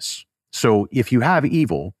darkness. So if you have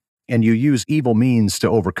evil and you use evil means to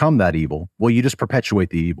overcome that evil, well, you just perpetuate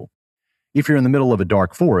the evil. If you're in the middle of a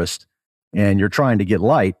dark forest and you're trying to get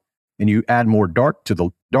light and you add more dark to the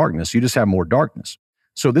darkness, you just have more darkness.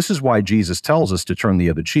 So this is why Jesus tells us to turn the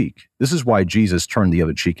other cheek. This is why Jesus turned the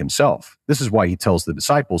other cheek himself. This is why he tells the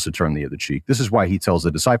disciples to turn the other cheek. This is why he tells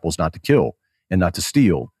the disciples not to kill and not to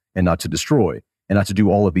steal and not to destroy and not to do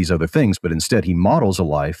all of these other things, but instead he models a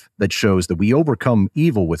life that shows that we overcome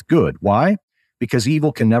evil with good. Why? Because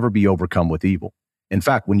evil can never be overcome with evil. In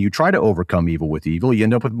fact, when you try to overcome evil with evil, you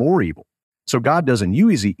end up with more evil. So God doesn't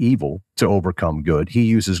use evil to overcome good. He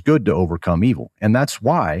uses good to overcome evil. And that's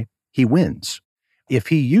why he wins. If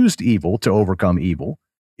he used evil to overcome evil,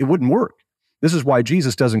 it wouldn't work. This is why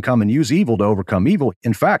Jesus doesn't come and use evil to overcome evil.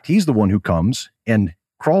 In fact, he's the one who comes and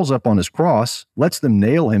crawls up on his cross, lets them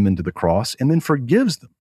nail him into the cross, and then forgives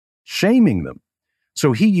them, shaming them.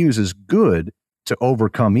 So he uses good to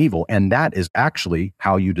overcome evil, and that is actually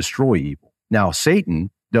how you destroy evil. Now, Satan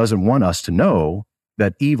doesn't want us to know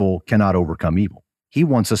that evil cannot overcome evil. He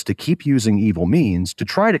wants us to keep using evil means to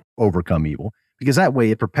try to overcome evil, because that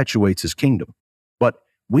way it perpetuates his kingdom. But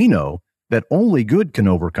we know that only good can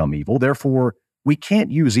overcome evil. Therefore, we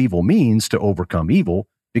can't use evil means to overcome evil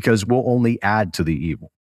because we'll only add to the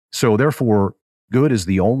evil. So therefore, good is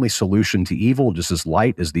the only solution to evil, just as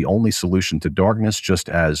light is the only solution to darkness, just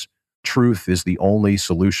as truth is the only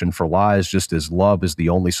solution for lies, just as love is the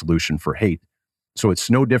only solution for hate. So it's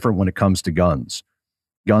no different when it comes to guns.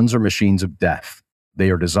 Guns are machines of death.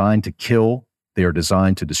 They are designed to kill. They are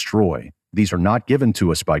designed to destroy. These are not given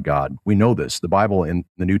to us by God. We know this. The Bible in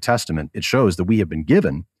the New Testament, it shows that we have been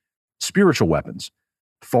given spiritual weapons.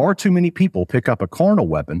 Far too many people pick up a carnal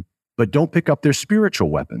weapon, but don't pick up their spiritual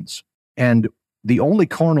weapons. And the only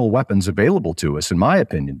carnal weapons available to us, in my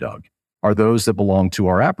opinion, Doug, are those that belong to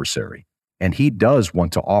our adversary. And he does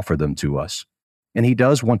want to offer them to us. And he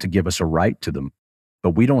does want to give us a right to them.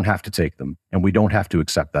 But we don't have to take them, and we don't have to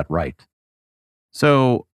accept that right.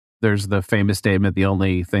 So there's the famous statement, the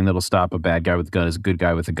only thing that'll stop a bad guy with a gun is a good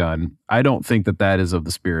guy with a gun. I don't think that that is of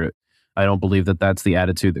the spirit. I don't believe that that's the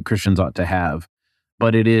attitude that Christians ought to have.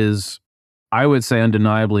 But it is, I would say,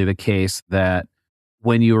 undeniably the case that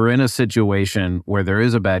when you are in a situation where there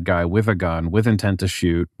is a bad guy with a gun, with intent to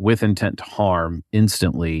shoot, with intent to harm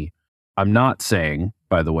instantly, I'm not saying,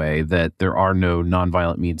 by the way, that there are no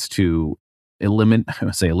nonviolent means to eliminate,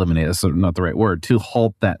 that's not the right word, to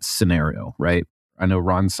halt that scenario, right? I know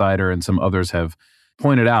Ron Sider and some others have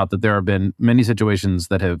pointed out that there have been many situations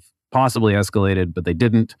that have possibly escalated, but they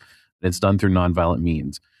didn't. It's done through nonviolent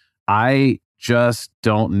means. I just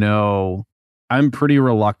don't know. I'm pretty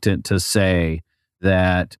reluctant to say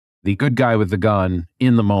that the good guy with the gun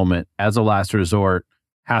in the moment, as a last resort,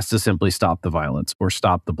 has to simply stop the violence or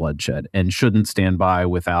stop the bloodshed and shouldn't stand by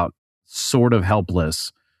without sort of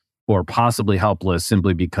helpless or possibly helpless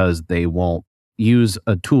simply because they won't use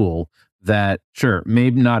a tool that, sure,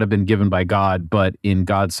 may not have been given by God, but in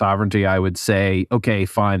God's sovereignty, I would say, okay,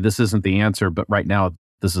 fine, this isn't the answer, but right now,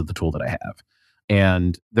 this is the tool that I have.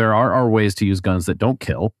 And there are ways to use guns that don't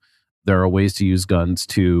kill. There are ways to use guns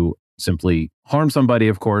to simply harm somebody,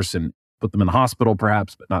 of course, and put them in the hospital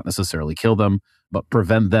perhaps, but not necessarily kill them, but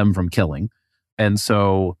prevent them from killing. And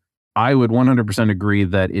so I would 100% agree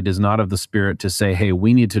that it is not of the spirit to say, hey,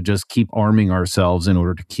 we need to just keep arming ourselves in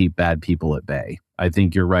order to keep bad people at bay. I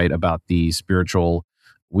think you're right about the spiritual,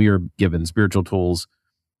 we are given spiritual tools.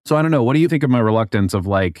 So I don't know, what do you think of my reluctance of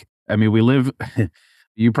we live,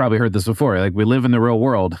 you probably heard this before, we live in the real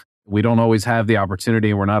world. We don't always have the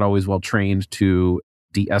opportunity and we're not always well trained to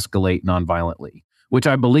de-escalate nonviolently, which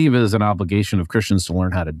I believe is an obligation of Christians to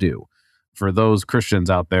learn how to do. For those Christians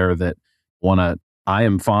out there that I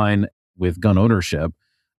am fine with gun ownership,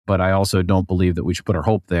 but I also don't believe that we should put our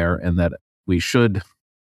hope there and that we should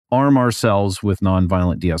arm ourselves with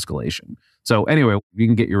nonviolent de-escalation. So anyway, you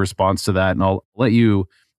can get your response to that and I'll let you,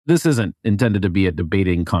 this isn't intended to be a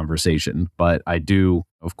debating conversation, but I do,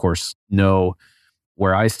 of course, know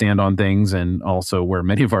where I stand on things and also where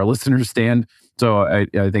many of our listeners stand. So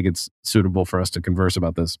I think it's suitable for us to converse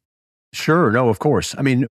about this. Sure. No, of course.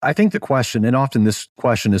 I think the question, and often this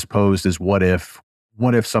question is posed is what if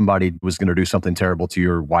somebody was going to do something terrible to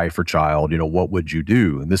your wife or child, what would you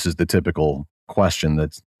do? And this is the typical question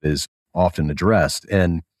that is often addressed.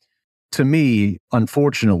 And To me,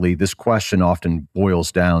 unfortunately, this question often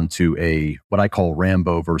boils down to what I call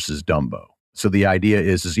Rambo versus Dumbo. So the idea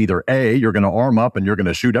is either A, you're going to arm up and you're going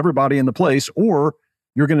to shoot everybody in the place, or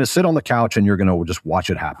you're going to sit on the couch and you're going to just watch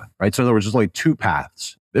it happen, right? So there was just like two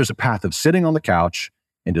paths. There's a path of sitting on the couch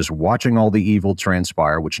and just watching all the evil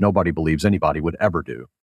transpire, which nobody believes anybody would ever do.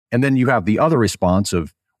 And then you have the other response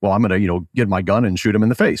of, well, I'm going to, get my gun and shoot him in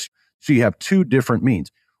the face. So you have two different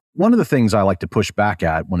means. One of the things I like to push back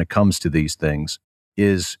at when it comes to these things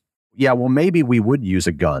is, maybe we would use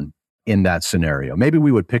a gun in that scenario. Maybe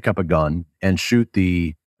we would pick up a gun and shoot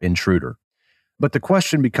the intruder. But the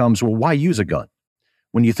question becomes, well, why use a gun?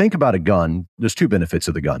 When you think about a gun, there's two benefits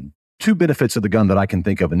of the gun. Two benefits of the gun that I can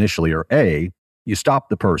think of initially are A, you stop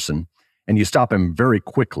the person and you stop him very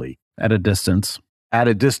quickly. At a distance.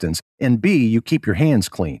 And B, you keep your hands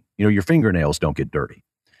clean. Your fingernails don't get dirty.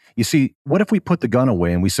 You see, what if we put the gun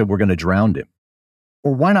away and we said we're going to drown him?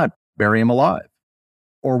 Or why not bury him alive?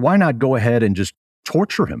 Or why not go ahead and just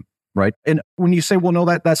torture him, right? And when you say, well, no,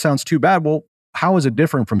 that sounds too bad. Well, how is it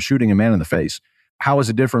different from shooting a man in the face? How is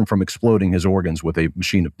it different from exploding his organs with a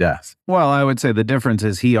machine of death? Well, I would say the difference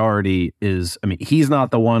is he's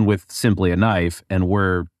not the one with simply a knife and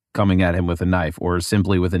we're coming at him with a knife or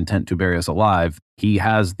simply with intent to bury us alive. He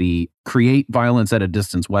has the create violence at a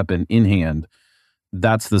distance weapon in hand.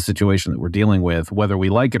 That's the situation that we're dealing with. Whether we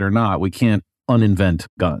like it or not, we can't uninvent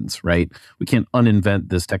guns, right? We can't uninvent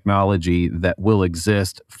this technology that will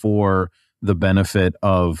exist for the benefit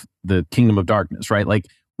of the kingdom of darkness, right? Like,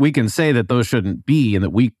 we can say that those shouldn't be and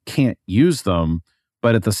that we can't use them,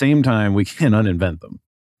 but at the same time, we can't uninvent them.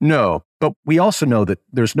 No, but we also know that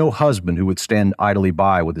there's no husband who would stand idly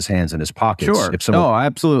by with his hands in his pockets. Sure. No,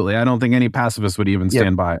 absolutely. I don't think any pacifist would even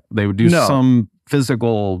stand by. They would do some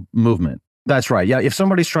physical movement. That's right. Yeah, if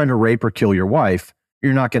somebody's trying to rape or kill your wife,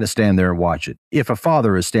 you're not going to stand there and watch it. If a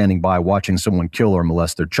father is standing by watching someone kill or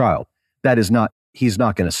molest their child, he's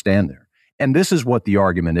not going to stand there. And this is what the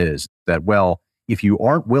argument is, that, well, if you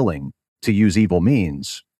aren't willing to use evil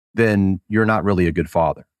means, then you're not really a good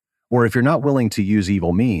father. Or if you're not willing to use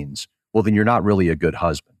evil means, well, then you're not really a good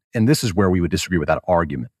husband. And this is where we would disagree with that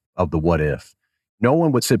argument of the what if. No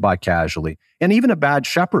one would sit by casually. And even a bad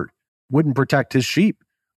shepherd wouldn't protect his sheep.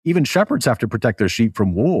 Even shepherds have to protect their sheep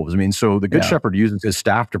from wolves. So the good shepherd uses his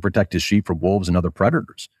staff to protect his sheep from wolves and other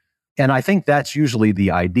predators. And I think that's usually the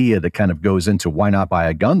idea that kind of goes into why not buy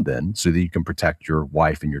a gun then, so that you can protect your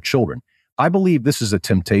wife and your children. I believe this is a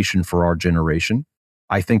temptation for our generation.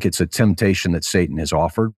 I think it's a temptation that Satan has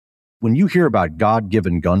offered. When you hear about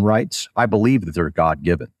God-given gun rights, I believe that they're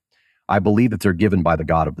God-given. I believe that they're given by the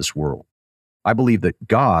God of this world. I believe that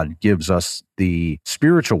God gives us the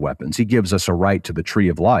spiritual weapons. He gives us a right to the tree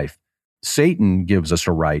of life. Satan gives us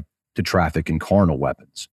a right to traffic in carnal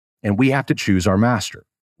weapons. And we have to choose our master.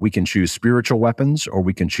 We can choose spiritual weapons or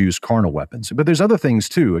we can choose carnal weapons. But there's other things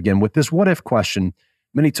too. Again, with this what if question,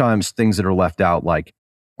 many times things that are left out, like,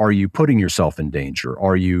 are you putting yourself in danger?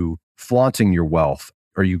 Are you flaunting your wealth?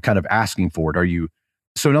 Are you kind of asking for it?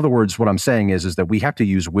 So in other words, what I'm saying is that we have to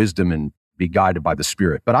use wisdom and be guided by the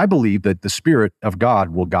Spirit. But I believe that the Spirit of God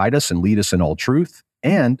will guide us and lead us in all truth.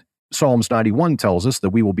 And Psalms 91 tells us that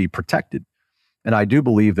we will be protected. And I do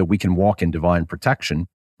believe that we can walk in divine protection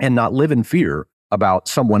and not live in fear about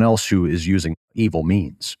someone else who is using evil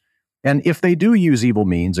means. And if they do use evil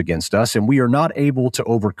means against us and we are not able to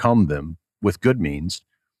overcome them with good means,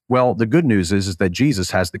 well, the good news is that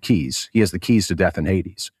Jesus has the keys. He has the keys to death and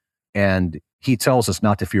Hades. And he tells us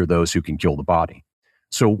not to fear those who can kill the body.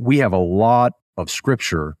 So we have a lot of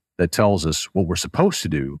scripture that tells us what we're supposed to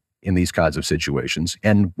do in these kinds of situations.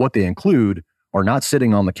 And what they include are not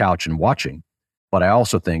sitting on the couch and watching, but I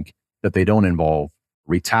also think that they don't involve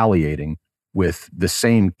retaliating with the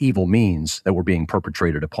same evil means that were being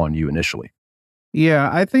perpetrated upon you initially. Yeah,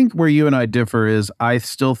 I think where you and I differ is I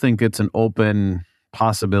still think it's an open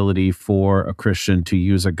possibility for a Christian to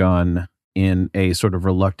use a gun in a sort of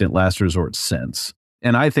reluctant last resort sense.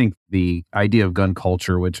 And I think the idea of gun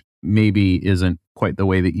culture, which maybe isn't quite the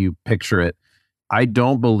way that you picture it, I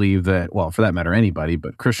don't believe that, well, for that matter, anybody,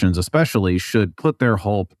 but Christians especially, should put their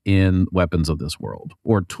hope in weapons of this world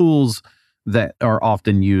or tools that are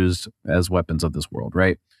often used as weapons of this world,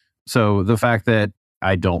 right? So the fact that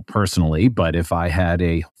I don't personally, but if I had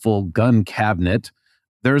a full gun cabinet,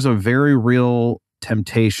 there's a very real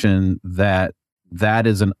temptation that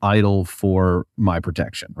is an idol for my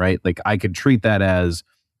protection, right? Like I could treat that as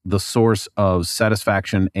the source of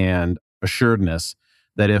satisfaction and assuredness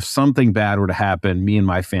that if something bad were to happen, me and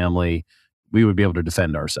my family, we would be able to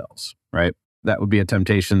defend ourselves, right? That would be a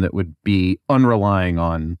temptation that would be unrelying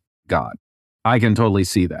on God. I can totally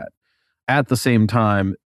see that. At the same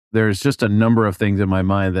time, there's just a number of things in my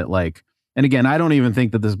mind that and again, I don't even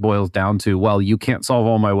think that this boils down to, well, you can't solve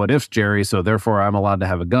all my what ifs, Jerry, so therefore I'm allowed to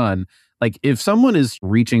have a gun. If someone is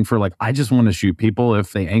reaching for I just want to shoot people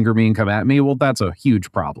if they anger me and come at me, well, that's a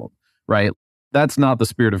huge problem, right? That's not the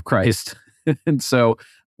spirit of Christ. And so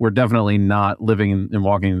we're definitely not living and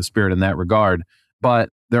walking in the spirit in that regard. But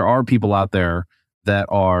there are people out there that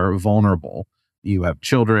are vulnerable. You have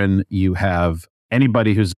children, you have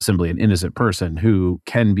anybody who's simply an innocent person who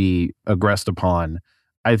can be aggressed upon.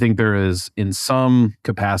 I think there is, in some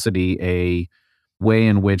capacity, a way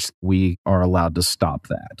in which we are allowed to stop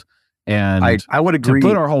that. And I would agree. To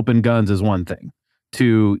put our hope in guns is one thing.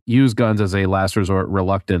 To use guns as a last resort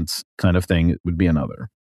reluctance kind of thing would be another.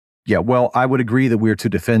 Yeah, well, I would agree that we are to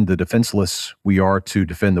defend the defenseless. We are to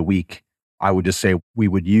defend the weak. I would just say we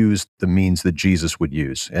would use the means that Jesus would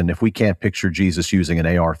use. And if we can't picture Jesus using an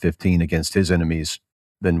AR-15 against his enemies,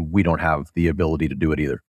 then we don't have the ability to do it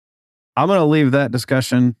either. I'm going to leave that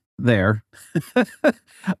discussion there.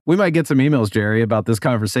 We might get some emails, Jerry, about this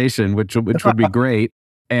conversation, which would be great.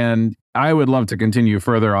 And I would love to continue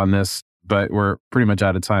further on this, but we're pretty much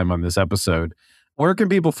out of time on this episode. Where can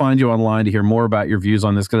people find you online to hear more about your views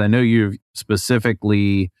on this? Because I know you've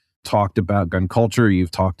specifically talked about gun culture.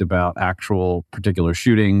 You've talked about actual particular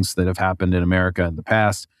shootings that have happened in America in the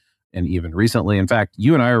past and even recently. In fact,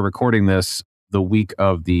 you and I are recording this the week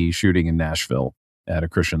of the shooting in Nashville at a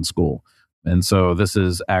Christian school. And so this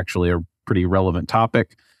is actually a pretty relevant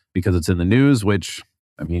topic because it's in the news, which,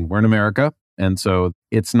 I mean, we're in America. And so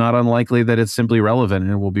it's not unlikely that it's simply relevant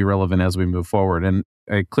and it will be relevant as we move forward. And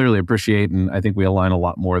I clearly appreciate, and I think we align a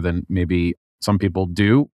lot more than maybe some people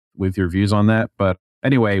do with your views on that. But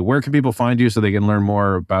anyway, where can people find you so they can learn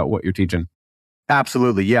more about what you're teaching?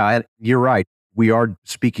 Absolutely. Yeah, you're right. We are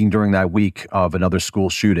speaking during that week of another school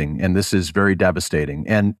shooting, and this is very devastating.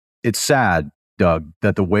 And it's sad, Doug,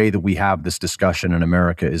 that the way that we have this discussion in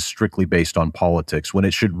America is strictly based on politics, when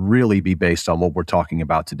it should really be based on what we're talking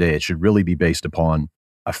about today. It should really be based upon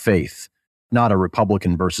a faith, not a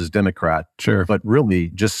Republican versus Democrat, sure, but really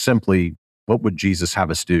just simply, what would Jesus have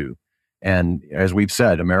us do? And as we've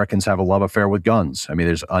said, Americans have a love affair with guns. I mean,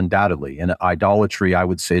 there's undoubtedly. And idolatry, I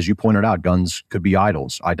would say, as you pointed out, guns could be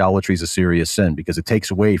idols. Idolatry is a serious sin because it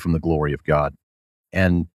takes away from the glory of God.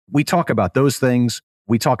 And we talk about those things.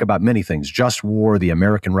 We talk about many things, just war, the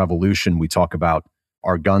American Revolution. We talk about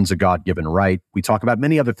are guns a God-given right? We talk about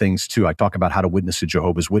many other things too. I talk about how to witness to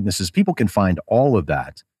Jehovah's Witnesses. People can find all of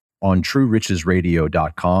that on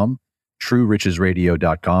TrueRichesRadio.com,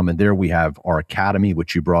 TrueRichesRadio.com. And there we have our academy,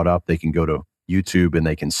 which you brought up. They can go to YouTube and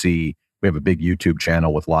they can see, we have a big YouTube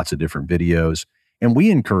channel with lots of different videos. And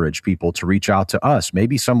we encourage people to reach out to us.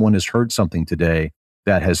 Maybe someone has heard something today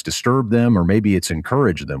that has disturbed them, or maybe it's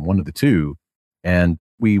encouraged them, one of the two. And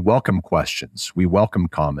we welcome questions. We welcome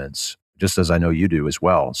comments, just as I know you do as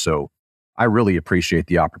well. So I really appreciate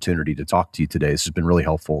the opportunity to talk to you today. This has been really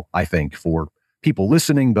helpful, I think, for people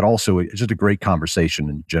listening, but also it's just a great conversation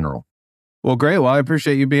in general. Well, great. Well, I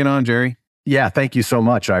appreciate you being on, Jerry. Yeah, thank you so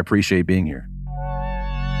much. I appreciate being here.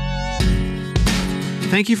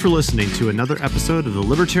 Thank you for listening to another episode of the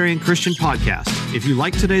Libertarian Christian Podcast. If you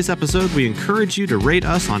liked today's episode, we encourage you to rate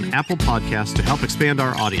us on Apple Podcasts to help expand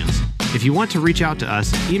our audience. If you want to reach out to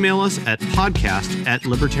us, email us at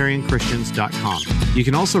podcast@libertarianchristians.com. You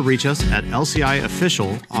can also reach us at LCI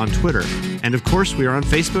Official on Twitter. And of course, we are on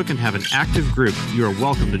Facebook and have an active group you are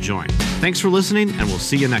welcome to join. Thanks for listening, and we'll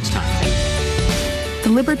see you next time. The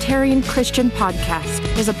Libertarian Christian Podcast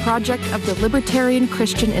is a project of the Libertarian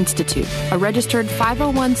Christian Institute, a registered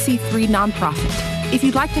 501c3 nonprofit. If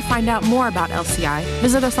you'd like to find out more about LCI,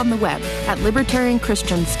 visit us on the web at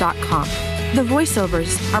libertarianchristians.com. The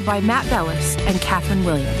voiceovers are by Matt Bellis and Catherine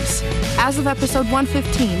Williams. As of episode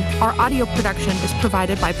 115, our audio production is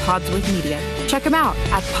provided by Podsworth Media. Check them out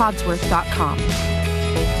at podsworth.com.